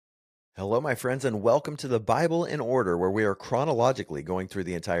Hello, my friends, and welcome to the Bible in Order, where we are chronologically going through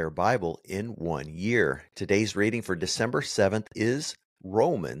the entire Bible in 1 year. Today's reading for December 7th is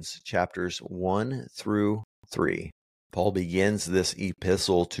Romans chapters 1 through 3. Paul begins this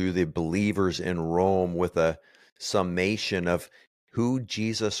epistle to the believers in Rome with a summation of who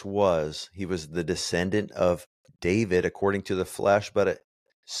Jesus was. He was the descendant of David according to the flesh, but a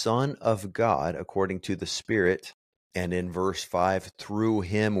son of God according to the Spirit. And in verse 5, through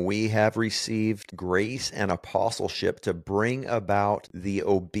him we have received grace and apostleship to bring about the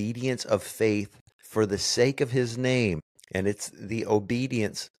obedience of faith for the sake of his name. And it's the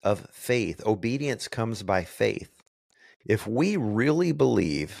obedience of faith. Obedience comes by faith. If we really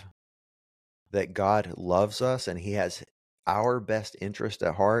believe that God loves us and he has our best interest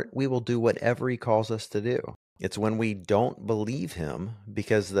at heart, we will do whatever he calls us to do. It's when we don't believe him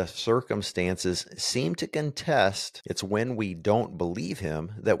because the circumstances seem to contest. It's when we don't believe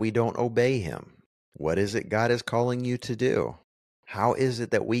him that we don't obey him. What is it God is calling you to do? How is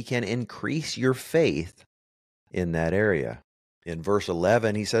it that we can increase your faith in that area? In verse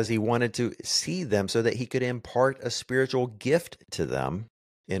 11, he says he wanted to see them so that he could impart a spiritual gift to them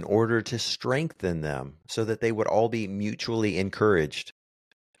in order to strengthen them so that they would all be mutually encouraged.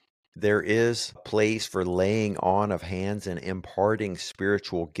 There is place for laying on of hands and imparting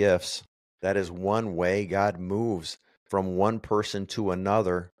spiritual gifts. That is one way God moves from one person to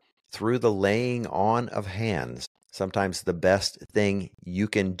another through the laying on of hands. Sometimes the best thing you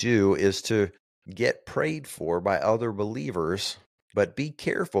can do is to get prayed for by other believers, but be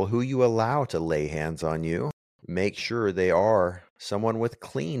careful who you allow to lay hands on you. Make sure they are someone with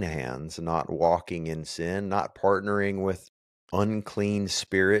clean hands, not walking in sin, not partnering with unclean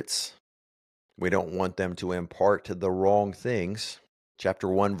spirits. We don't want them to impart the wrong things. Chapter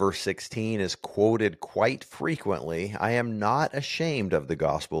 1, verse 16 is quoted quite frequently. I am not ashamed of the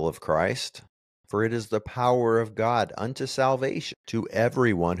gospel of Christ, for it is the power of God unto salvation to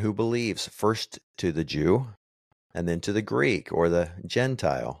everyone who believes, first to the Jew, and then to the Greek or the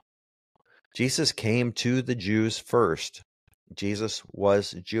Gentile. Jesus came to the Jews first. Jesus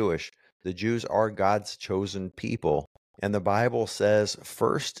was Jewish. The Jews are God's chosen people. And the Bible says,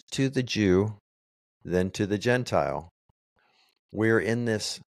 first to the Jew, then to the Gentile. We're in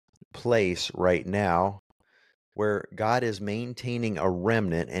this place right now where God is maintaining a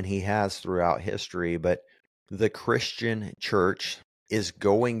remnant, and he has throughout history, but the Christian church is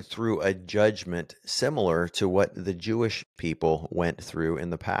going through a judgment similar to what the Jewish people went through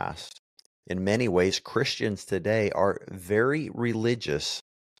in the past. In many ways, Christians today are very religious,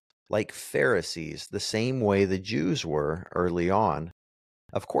 like Pharisees, the same way the Jews were early on.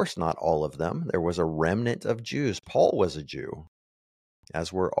 Of course, not all of them. There was a remnant of Jews. Paul was a Jew,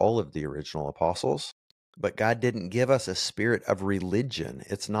 as were all of the original apostles. But God didn't give us a spirit of religion.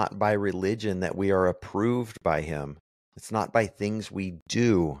 It's not by religion that we are approved by him. It's not by things we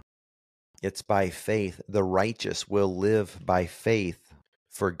do. It's by faith. The righteous will live by faith.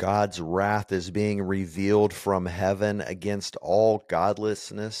 For God's wrath is being revealed from heaven against all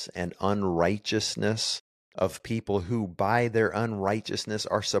godlessness and unrighteousness of people who by their unrighteousness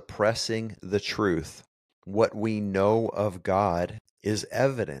are suppressing the truth. What we know of God is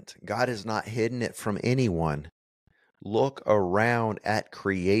evident. God has not hidden it from anyone. Look around at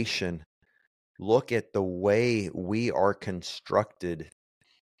creation. Look at the way we are constructed.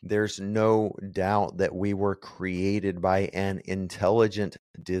 There's no doubt that we were created by an intelligent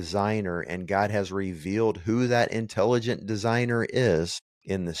designer, and God has revealed who that intelligent designer is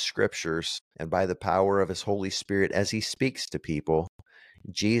in the scriptures and by the power of his Holy Spirit as he speaks to people.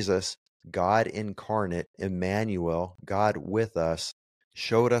 Jesus, God incarnate, Emmanuel, God with us,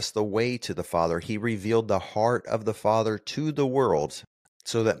 showed us the way to the Father. He revealed the heart of the Father to the world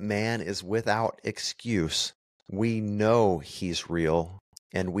so that man is without excuse. We know he's real,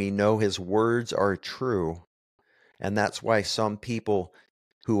 and we know his words are true. And that's why some people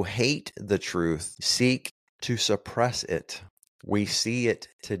who hate the truth seek to suppress it. We see it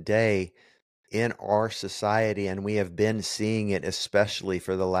today in our society, and we have been seeing it especially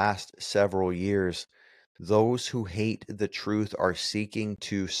for the last several years. Those who hate the truth are seeking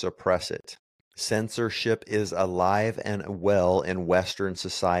to suppress it. Censorship is alive and well in Western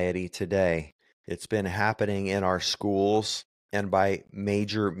society today. It's been happening in our schools and by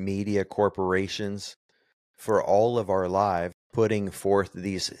major media corporations for all of our lives, putting forth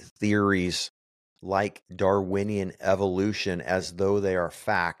these theories like Darwinian evolution as though they are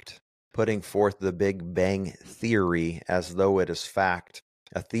fact, putting forth the Big Bang Theory as though it is fact.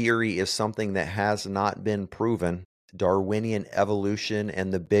 A theory is something that has not been proven. Darwinian evolution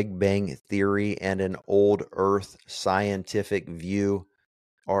and the Big Bang Theory and an old Earth scientific view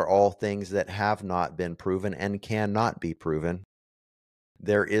are all things that have not been proven and cannot be proven.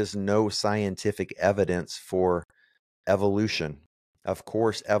 There is no scientific evidence for evolution. Of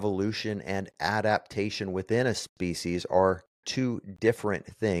course, evolution and adaptation within a species are two different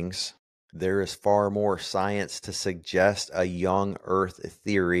things. There is far more science to suggest a young Earth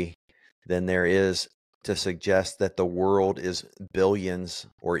theory than there is to suggest that the world is billions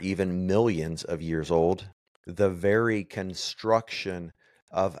or even millions of years old. The very construction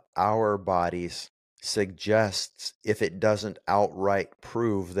of our bodies suggests, if it doesn't outright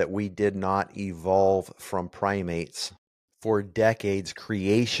prove, that we did not evolve from primates. For decades,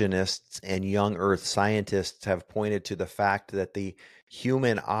 creationists and young Earth scientists have pointed to the fact that the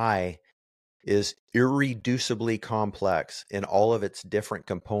human eye is irreducibly complex in all of its different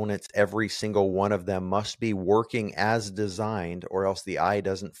components. Every single one of them must be working as designed, or else the eye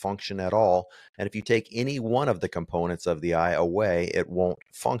doesn't function at all. And if you take any one of the components of the eye away, it won't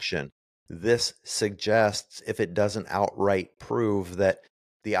function. This suggests, if it doesn't outright prove, that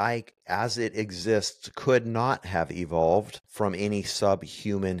the eye as it exists could not have evolved from any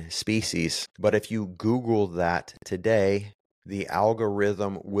subhuman species. But if you Google that today, the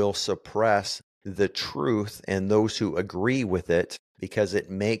algorithm will suppress the truth and those who agree with it because it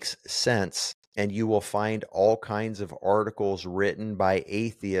makes sense. And you will find all kinds of articles written by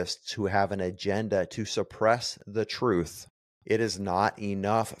atheists who have an agenda to suppress the truth. It is not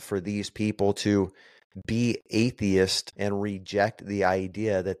enough for these people to be atheist and reject the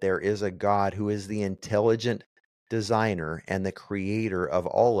idea that there is a God who is the intelligent designer and the creator of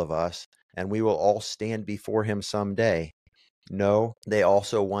all of us, and we will all stand before him someday. No, they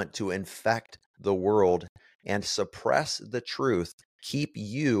also want to infect the world and suppress the truth, keep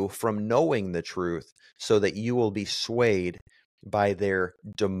you from knowing the truth so that you will be swayed by their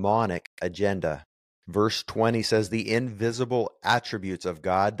demonic agenda. Verse 20 says, the invisible attributes of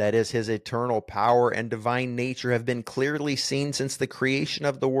God, that is, his eternal power and divine nature, have been clearly seen since the creation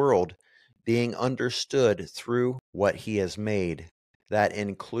of the world, being understood through what he has made. That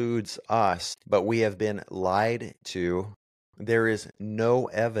includes us, but we have been lied to. There is no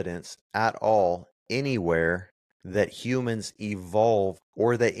evidence at all anywhere that humans evolve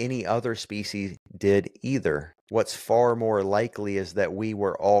or that any other species did either. What's far more likely is that we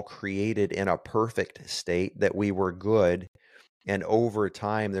were all created in a perfect state, that we were good, and over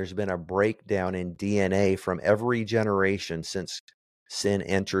time there's been a breakdown in DNA from every generation since sin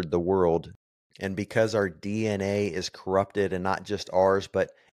entered the world. And because our DNA is corrupted, and not just ours, but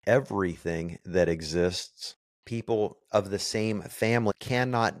everything that exists, people of the same family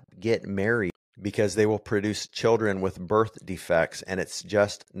cannot get married because they will produce children with birth defects, and it's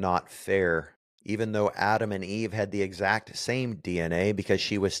just not fair. Even though Adam and Eve had the exact same DNA, because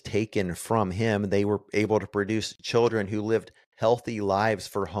she was taken from him, they were able to produce children who lived healthy lives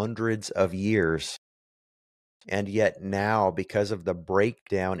for hundreds of years. And yet now, because of the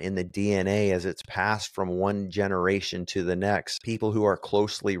breakdown in the DNA as it's passed from one generation to the next, people who are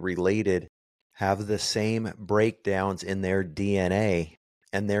closely related have the same breakdowns in their DNA,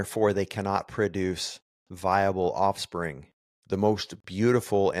 and therefore they cannot produce viable offspring. The most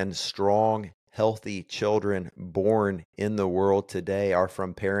beautiful and strong, healthy children born in the world today are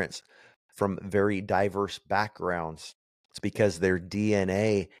from parents from very diverse backgrounds. It's because their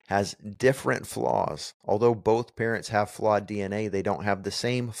DNA has different flaws. Although both parents have flawed DNA, they don't have the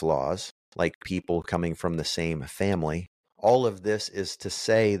same flaws, like people coming from the same family. All of this is to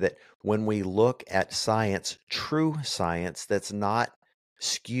say that when we look at science, true science that's not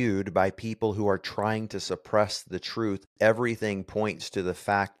skewed by people who are trying to suppress the truth, everything points to the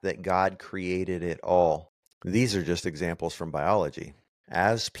fact that God created it all. These are just examples from biology.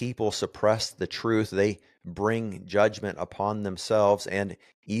 As people suppress the truth, they bring judgment upon themselves, and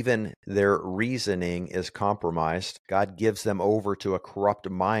even their reasoning is compromised. God gives them over to a corrupt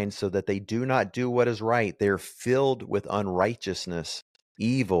mind so that they do not do what is right. They are filled with unrighteousness,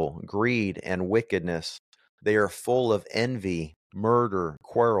 evil, greed, and wickedness. They are full of envy, murder,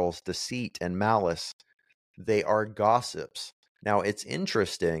 quarrels, deceit, and malice. They are gossips. Now, it's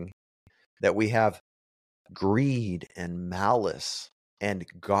interesting that we have greed and malice and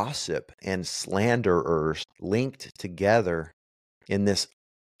gossip and slanderers linked together in this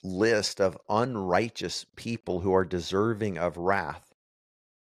list of unrighteous people who are deserving of wrath.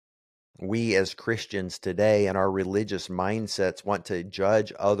 We as Christians today in our religious mindsets want to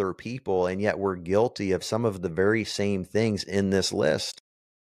judge other people, and yet we're guilty of some of the very same things in this list.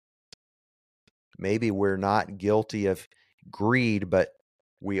 Maybe we're not guilty of greed, but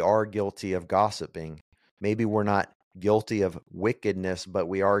we are guilty of gossiping. Maybe we're not guilty of wickedness, but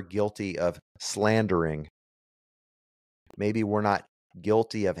we are guilty of slandering. Maybe we're not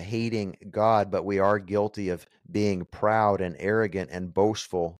guilty of hating God, but we are guilty of being proud and arrogant and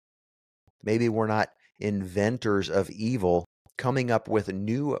boastful. Maybe we're not inventors of evil, coming up with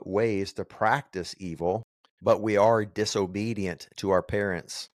new ways to practice evil, but we are disobedient to our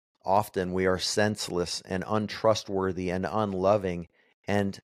parents. Often we are senseless and untrustworthy and unloving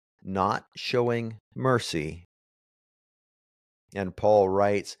and not showing mercy. And Paul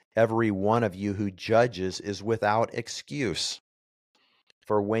writes, "Every one of you who judges is without excuse.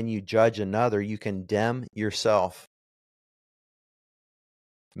 For when you judge another, you condemn yourself.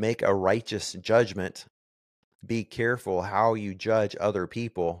 Make a righteous judgment. Be careful how you judge other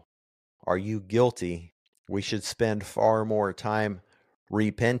people. Are you guilty? We should spend far more time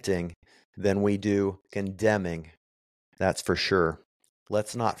repenting than we do condemning. That's for sure.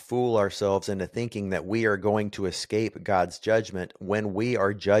 Let's not fool ourselves into thinking that we are going to escape God's judgment when we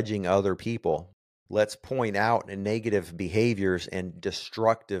are judging other people. Let's point out negative behaviors and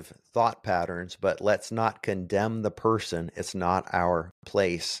destructive thought patterns, but let's not condemn the person. It's not our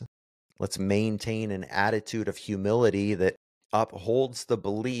place. Let's maintain an attitude of humility that upholds the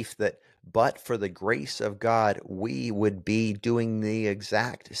belief that but for the grace of God, we would be doing the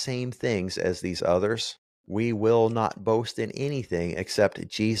exact same things as these others. We will not boast in anything except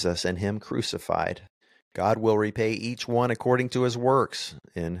Jesus and Him crucified. God will repay each one according to his works.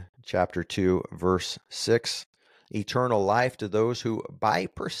 In chapter 2, verse 6, eternal life to those who, by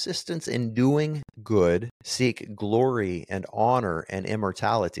persistence in doing good, seek glory and honor and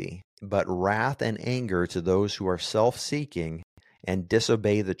immortality, but wrath and anger to those who are self-seeking and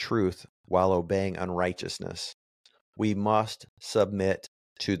disobey the truth while obeying unrighteousness. We must submit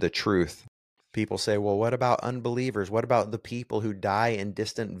to the truth. People say, well, what about unbelievers? What about the people who die in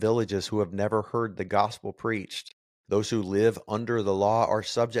distant villages who have never heard the gospel preached? Those who live under the law are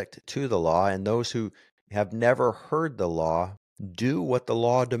subject to the law, and those who have never heard the law do what the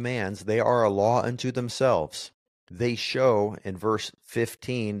law demands. They are a law unto themselves. They show, in verse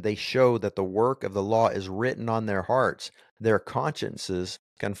 15, they show that the work of the law is written on their hearts. Their consciences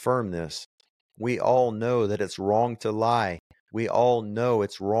confirm this. We all know that it's wrong to lie. We all know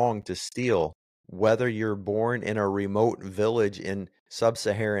it's wrong to steal. Whether you're born in a remote village in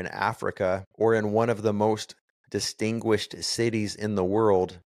sub-Saharan Africa or in one of the most distinguished cities in the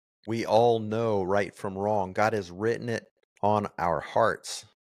world, we all know right from wrong. God has written it on our hearts.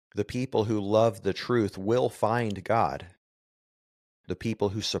 The people who love the truth will find God. The people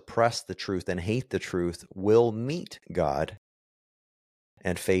who suppress the truth and hate the truth will meet God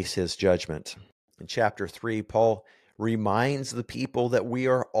and face His judgment. In chapter 3, Paul reminds the people that we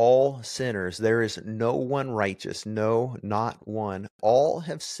are all sinners. There is no one righteous, no, not one. All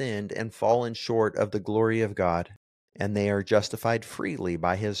have sinned and fallen short of the glory of God, and they are justified freely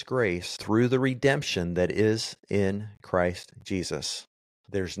by His grace through the redemption that is in Christ Jesus.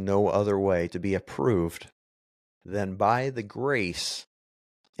 There's no other way to be approved than by the grace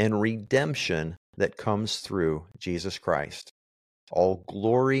and redemption that comes through Jesus Christ. All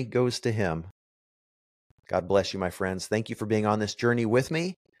glory goes to Him. God bless you, my friends. Thank you for being on this journey with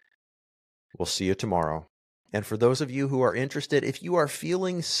me. We'll see you tomorrow. And for those of you who are interested, if you are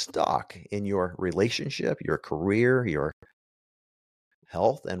feeling stuck in your relationship, your career, your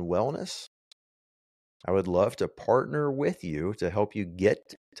health and wellness, I would love to partner with you to help you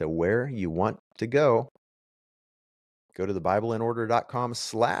get to where you want to go. Go to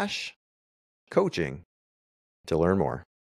thebibleinorder.com/coaching to learn more.